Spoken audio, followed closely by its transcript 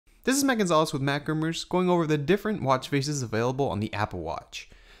This is Matt Gonzalez with Mac Rumors, going over the different watch faces available on the Apple Watch.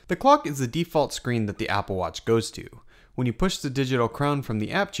 The clock is the default screen that the Apple Watch goes to. When you push the digital crown from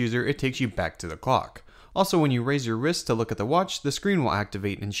the app chooser, it takes you back to the clock. Also, when you raise your wrist to look at the watch, the screen will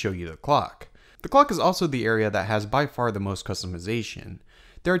activate and show you the clock. The clock is also the area that has by far the most customization.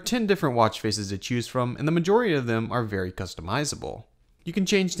 There are 10 different watch faces to choose from, and the majority of them are very customizable. You can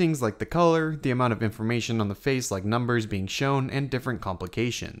change things like the color, the amount of information on the face like numbers being shown, and different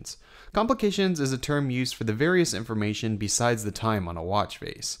complications. Complications is a term used for the various information besides the time on a watch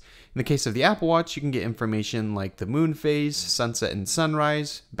face. In the case of the Apple Watch, you can get information like the moon phase, sunset and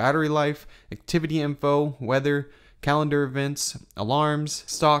sunrise, battery life, activity info, weather, calendar events, alarms,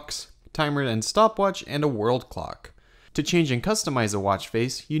 stocks, timer and stopwatch, and a world clock. To change and customize a watch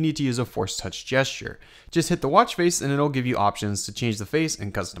face, you need to use a Force Touch gesture. Just hit the watch face and it'll give you options to change the face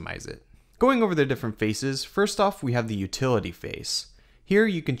and customize it. Going over the different faces, first off we have the utility face. Here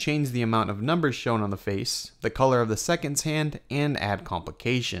you can change the amount of numbers shown on the face, the color of the seconds hand, and add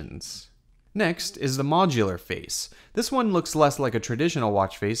complications. Next is the modular face. This one looks less like a traditional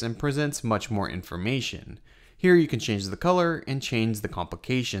watch face and presents much more information. Here you can change the color and change the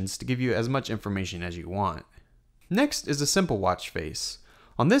complications to give you as much information as you want. Next is a simple watch face.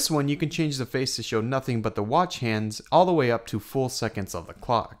 On this one, you can change the face to show nothing but the watch hands all the way up to full seconds of the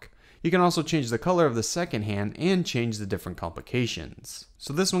clock. You can also change the color of the second hand and change the different complications.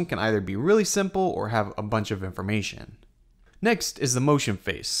 So this one can either be really simple or have a bunch of information. Next is the motion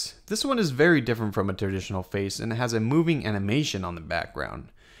face. This one is very different from a traditional face and it has a moving animation on the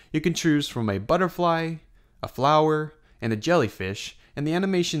background. You can choose from a butterfly, a flower, and a jellyfish, and the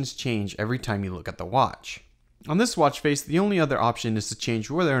animations change every time you look at the watch. On this watch face, the only other option is to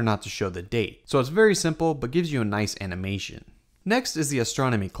change whether or not to show the date, so it's very simple but gives you a nice animation. Next is the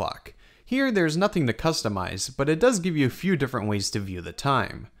astronomy clock. Here there's nothing to customize, but it does give you a few different ways to view the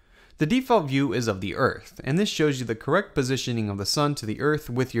time. The default view is of the Earth, and this shows you the correct positioning of the sun to the Earth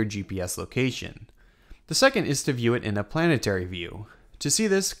with your GPS location. The second is to view it in a planetary view. To see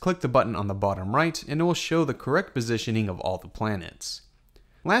this, click the button on the bottom right and it will show the correct positioning of all the planets.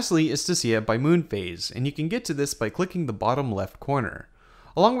 Lastly is to see it by moon phase, and you can get to this by clicking the bottom left corner.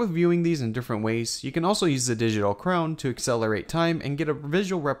 Along with viewing these in different ways, you can also use the digital crown to accelerate time and get a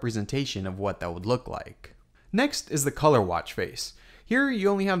visual representation of what that would look like. Next is the color watch face. Here you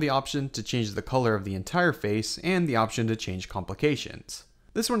only have the option to change the color of the entire face and the option to change complications.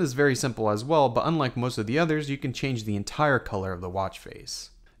 This one is very simple as well, but unlike most of the others, you can change the entire color of the watch face.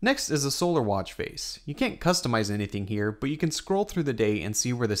 Next is a solar watch face. You can't customize anything here, but you can scroll through the day and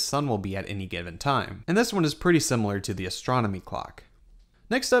see where the sun will be at any given time. And this one is pretty similar to the astronomy clock.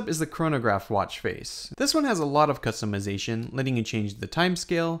 Next up is the chronograph watch face. This one has a lot of customization, letting you change the time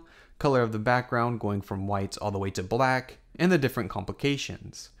scale, color of the background going from white all the way to black, and the different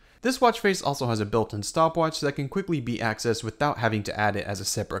complications. This watch face also has a built-in stopwatch that can quickly be accessed without having to add it as a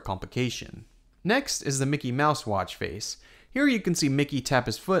separate complication. Next is the Mickey Mouse watch face. Here you can see Mickey tap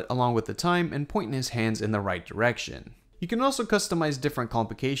his foot along with the time and point his hands in the right direction. You can also customize different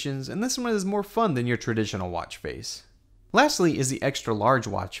complications, and this one is more fun than your traditional watch face. Lastly is the extra large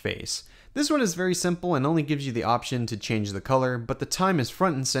watch face. This one is very simple and only gives you the option to change the color, but the time is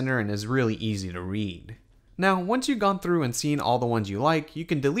front and center and is really easy to read. Now, once you've gone through and seen all the ones you like, you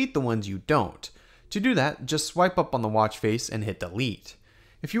can delete the ones you don't. To do that, just swipe up on the watch face and hit delete.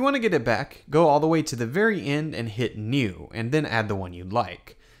 If you want to get it back, go all the way to the very end and hit new, and then add the one you'd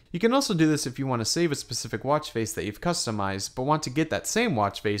like. You can also do this if you want to save a specific watch face that you've customized, but want to get that same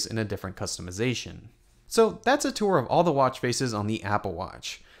watch face in a different customization. So that's a tour of all the watch faces on the Apple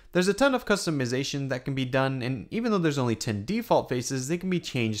Watch. There's a ton of customization that can be done, and even though there's only 10 default faces, they can be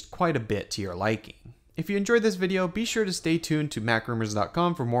changed quite a bit to your liking. If you enjoyed this video, be sure to stay tuned to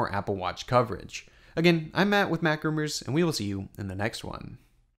MacRumors.com for more Apple Watch coverage. Again, I'm Matt with Mac Rumors, and we will see you in the next one.